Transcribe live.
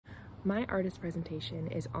My artist presentation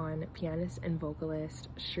is on pianist and vocalist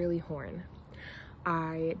Shirley Horn.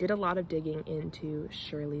 I did a lot of digging into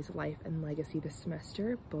Shirley's life and legacy this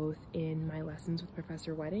semester, both in my lessons with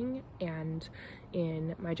Professor Wedding and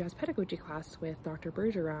in my jazz pedagogy class with Dr.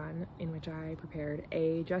 Bergeron, in which I prepared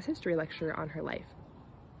a jazz history lecture on her life.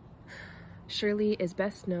 Shirley is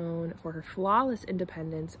best known for her flawless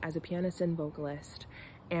independence as a pianist and vocalist,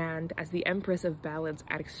 and as the empress of ballads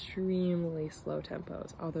at extremely slow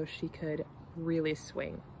tempos, although she could really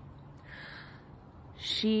swing.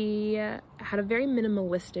 She had a very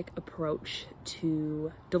minimalistic approach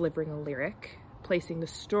to delivering a lyric, placing the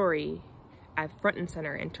story at front and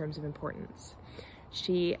center in terms of importance.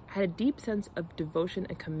 She had a deep sense of devotion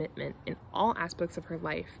and commitment in all aspects of her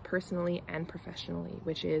life, personally and professionally,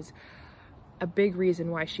 which is a big reason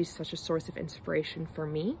why she's such a source of inspiration for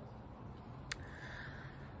me.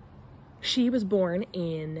 She was born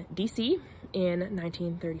in DC in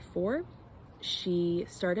 1934. She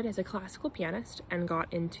started as a classical pianist and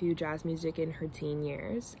got into jazz music in her teen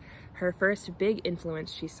years. Her first big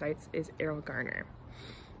influence, she cites, is Errol Garner.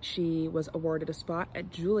 She was awarded a spot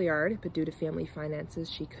at Juilliard, but due to family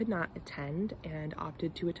finances, she could not attend and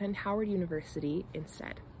opted to attend Howard University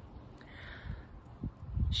instead.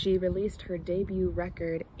 She released her debut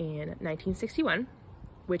record in 1961,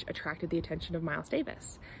 which attracted the attention of Miles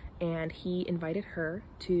Davis, and he invited her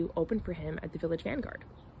to open for him at the Village Vanguard.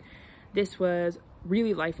 This was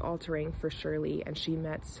really life-altering for Shirley, and she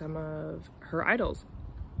met some of her idols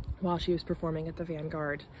while she was performing at the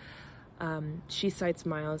Vanguard. She cites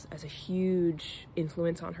Miles as a huge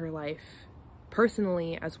influence on her life,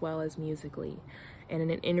 personally as well as musically. And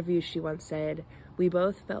in an interview, she once said, "We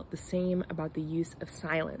both felt the same about the use of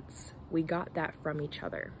silence. We got that from each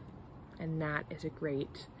other." And that is a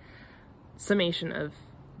great summation of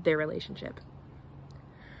their relationship.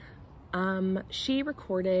 She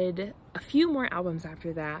recorded a few more albums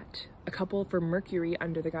after that, a couple for Mercury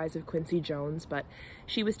under the guise of Quincy Jones, but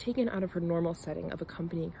she was taken out of her normal setting of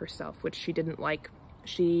accompanying herself, which she didn't like.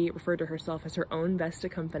 She referred to herself as her own best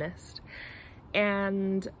accompanist.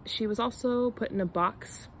 And she was also put in a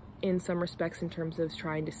box in some respects in terms of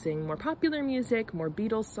trying to sing more popular music, more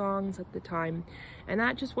Beatles songs at the time, and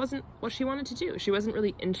that just wasn't what she wanted to do. She wasn't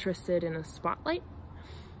really interested in a spotlight.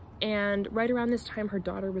 And right around this time, her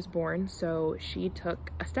daughter was born, so she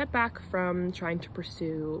took a step back from trying to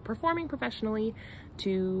pursue performing professionally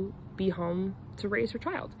to be home to raise her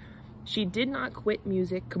child. She did not quit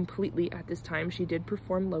music completely at this time. She did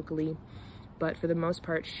perform locally, but for the most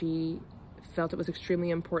part, she felt it was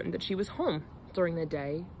extremely important that she was home during the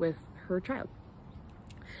day with her child.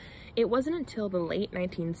 It wasn't until the late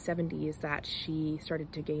 1970s that she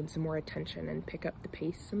started to gain some more attention and pick up the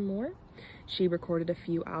pace some more. She recorded a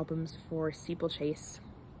few albums for Steeplechase,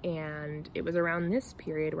 and it was around this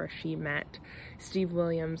period where she met Steve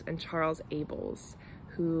Williams and Charles Abels,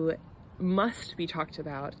 who must be talked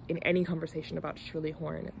about in any conversation about Shirley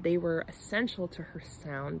Horn. They were essential to her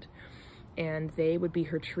sound, and they would be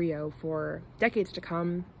her trio for decades to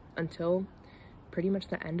come until pretty much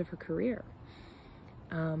the end of her career.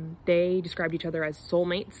 They described each other as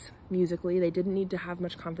soulmates musically. They didn't need to have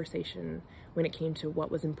much conversation when it came to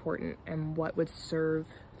what was important and what would serve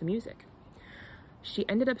the music. She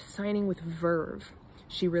ended up signing with Verve.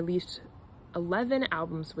 She released 11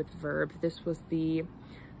 albums with Verve. This was the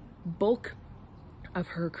bulk of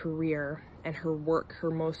her career, and her work,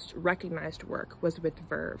 her most recognized work, was with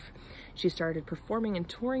Verve. She started performing and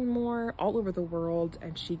touring more all over the world,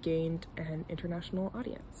 and she gained an international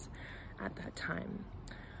audience at that time.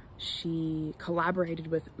 She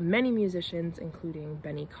collaborated with many musicians, including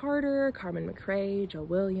Benny Carter, Carmen McRae, Joe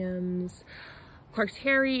Williams, Clark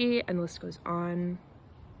Terry, and the list goes on.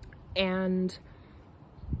 And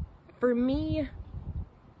for me,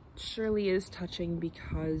 Shirley is touching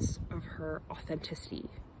because of her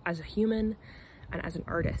authenticity as a human and as an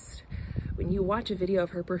artist. When you watch a video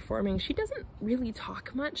of her performing, she doesn't really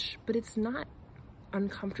talk much, but it's not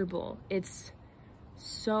uncomfortable. It's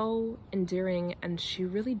so endearing, and she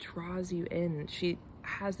really draws you in. She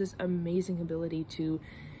has this amazing ability to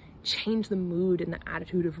change the mood and the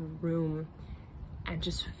attitude of a room and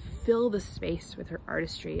just fill the space with her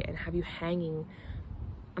artistry and have you hanging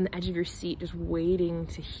on the edge of your seat just waiting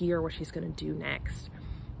to hear what she's gonna do next.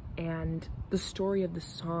 And the story of the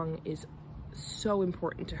song is so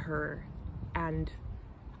important to her, and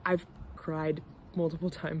I've cried multiple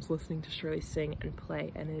times listening to Shirley sing and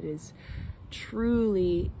play, and it is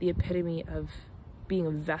truly the epitome of being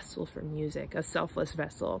a vessel for music, a selfless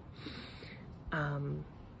vessel.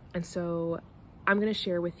 And so I'm going to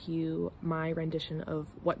share with you my rendition of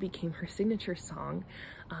what became her signature song.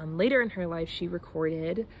 Later in her life, she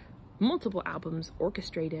recorded multiple albums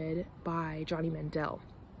orchestrated by Johnny Mandel.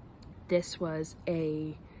 This was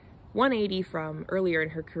a 180 from earlier in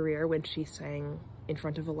her career when she sang in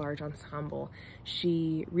front of a large ensemble.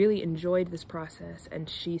 She really enjoyed this process, and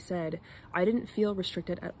she said, "I didn't feel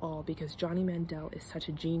restricted at all because Johnny Mandel is such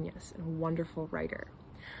a genius and a wonderful writer."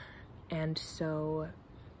 And so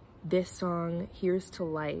this song, Here's to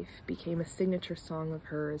Life, became a signature song of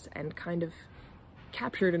hers and kind of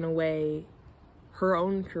captured in a way her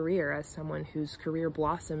own career as someone whose career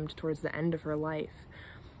blossomed towards the end of her life.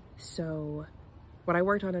 So what I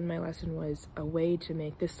worked on in my lesson was a way to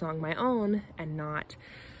make this song my own and not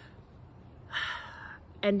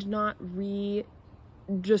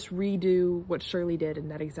just redo what Shirley did in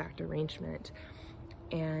that exact arrangement,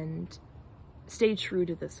 and stay true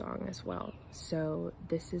to the song as well. So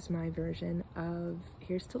this is my version of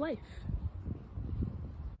Here's to Life.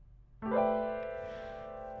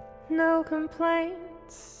 No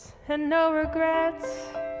complaints and no regrets.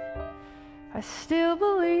 I still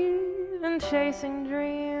believe in chasing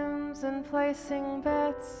dreams and placing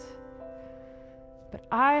bets. But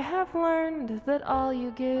I have learned that all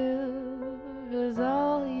you give is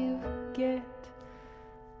all you get.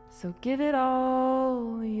 So give it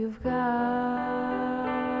all you've got.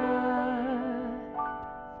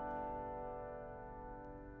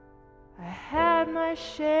 I had my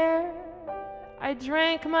share, I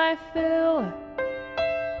drank my fill.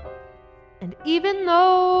 And even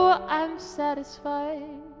though I'm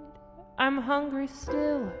satisfied, I'm hungry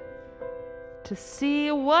still to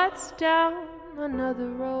see what's down another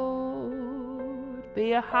road,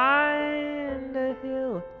 behind a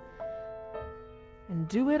hill, and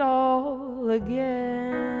do it all again.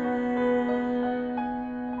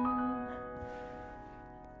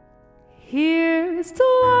 Here's to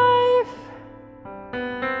life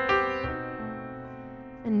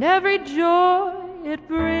and every joy it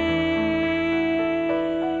brings.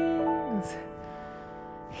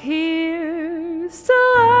 Here's to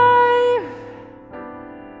life,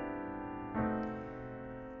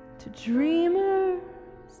 to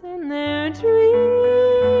dreamers and their dreams.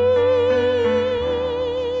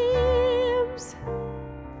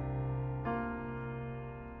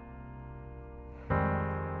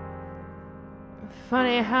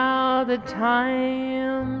 Funny how the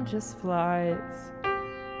time just flies.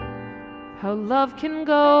 How love can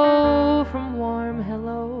go from warm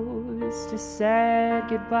hellos to sad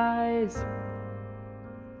goodbyes,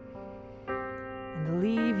 and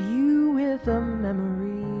leave you with a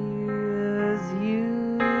memory as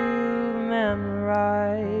you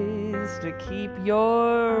memorize to keep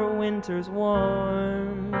your winters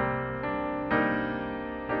warm.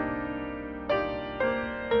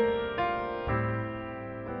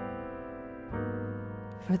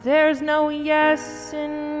 For there's no yes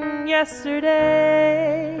in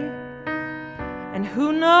yesterday, and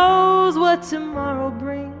who knows what tomorrow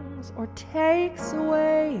brings or takes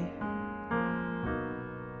away.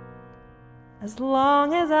 As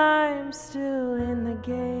long as I'm still in the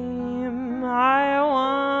game, I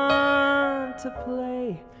want to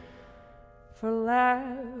play for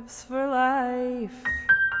laughs, for life,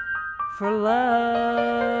 for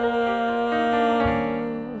love.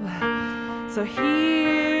 So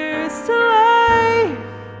here's to life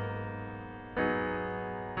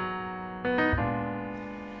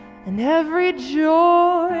and every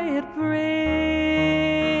joy it brings.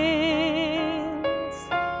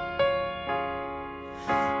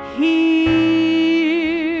 Here's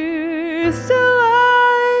to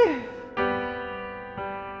life,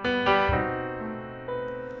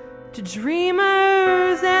 to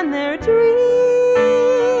dreamers and their dreams.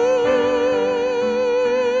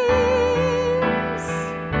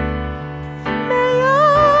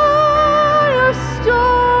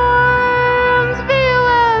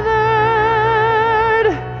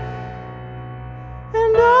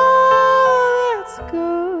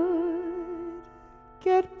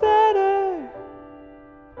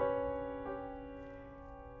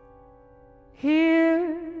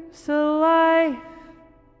 Here's to life,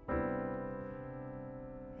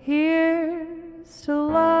 here's to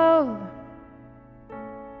love,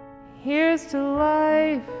 here's to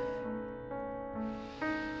life,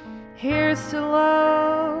 here's to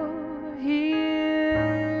love, here's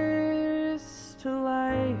to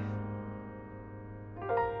life,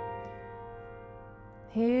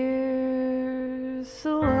 here's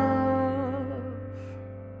to love,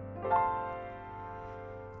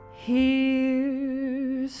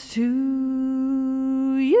 here's to